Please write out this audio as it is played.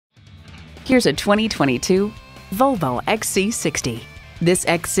Here's a 2022 Volvo XC60. This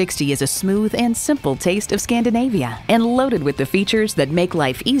X60 is a smooth and simple taste of Scandinavia and loaded with the features that make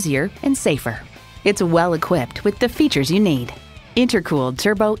life easier and safer. It's well equipped with the features you need. Intercooled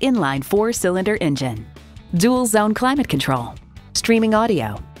turbo inline 4-cylinder engine, dual zone climate control, streaming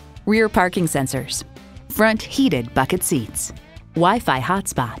audio, rear parking sensors, front heated bucket seats, Wi-Fi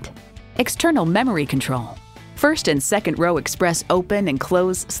hotspot, external memory control, first and second row express open and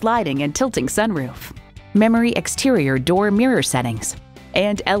close sliding and tilting sunroof, memory exterior door mirror settings,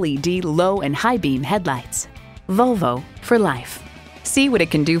 and LED low and high beam headlights. Volvo for life. See what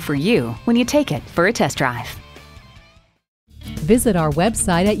it can do for you when you take it for a test drive. Visit our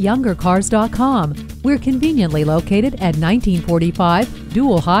website at youngercars.com. We're conveniently located at 1945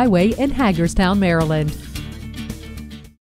 Dual Highway in Hagerstown, Maryland.